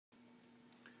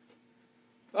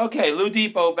Okay,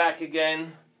 Loudepot back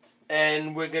again,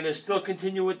 and we're going to still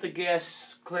continue with the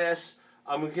gas class.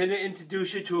 I'm going to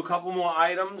introduce you to a couple more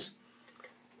items.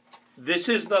 This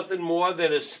is nothing more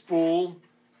than a spool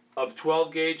of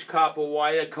 12 gauge copper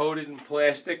wire coated in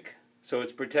plastic, so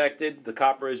it's protected. The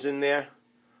copper is in there.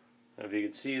 I don't know if you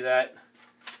can see that.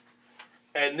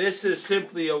 And this is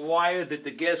simply a wire that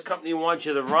the gas company wants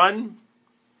you to run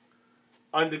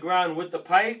underground with the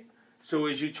pipe. So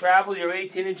as you travel, you're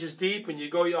 18 inches deep and you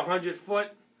go your 100 foot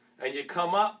and you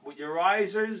come up with your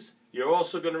risers, you're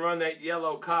also going to run that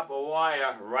yellow copper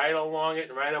wire right along it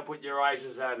and right up with your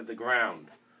risers out of the ground.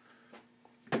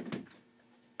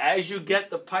 As you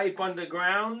get the pipe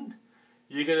underground,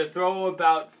 you're going to throw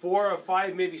about 4 or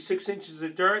 5, maybe 6 inches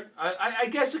of dirt. I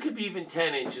guess it could be even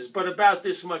 10 inches, but about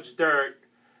this much dirt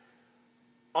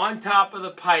on top of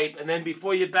the pipe, and then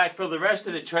before you backfill the rest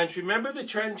of the trench, remember the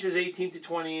trench is 18 to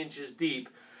 20 inches deep,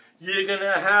 you're going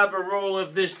to have a roll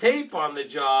of this tape on the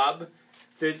job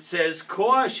that says,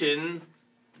 "Caution,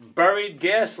 buried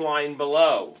gas line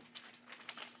below."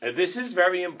 And this is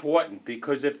very important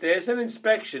because if there's an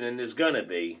inspection, and there's going to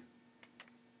be,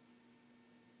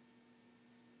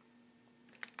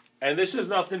 and this is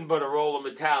nothing but a roll of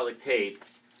metallic tape,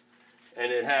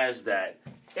 and it has that.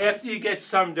 After you get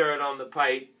some dirt on the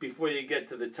pipe, before you get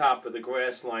to the top of the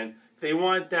grass line, they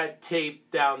want that tape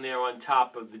down there on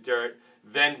top of the dirt,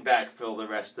 then backfill the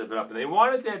rest of it up. And they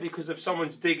want it there because if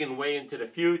someone's digging way into the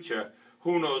future,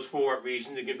 who knows for what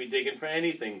reason, they could be digging for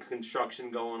anything,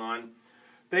 construction going on.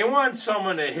 They want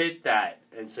someone to hit that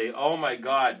and say, "Oh my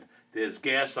God, there's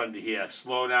gas under here.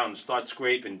 Slow down and start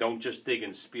scraping. Don't just dig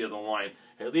and spear the line."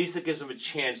 At least it gives them a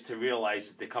chance to realize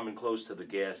that they're coming close to the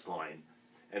gas line.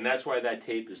 And that's why that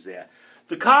tape is there.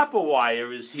 The copper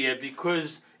wire is here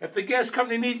because if the gas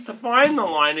company needs to find the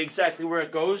line exactly where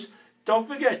it goes, don't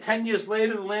forget, 10 years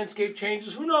later, the landscape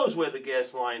changes. Who knows where the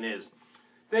gas line is?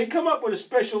 They come up with a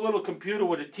special little computer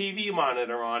with a TV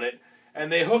monitor on it, and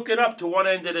they hook it up to one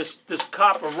end of this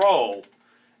copper roll.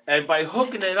 And by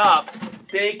hooking it up,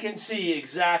 they can see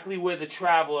exactly where the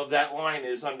travel of that line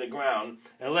is underground,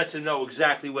 and lets them know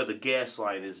exactly where the gas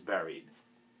line is buried.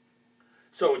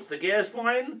 So it's the gas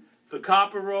line, the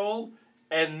copper roll,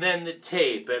 and then the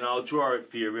tape. And I'll draw it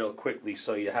for you real quickly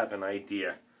so you have an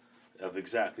idea of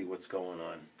exactly what's going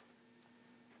on.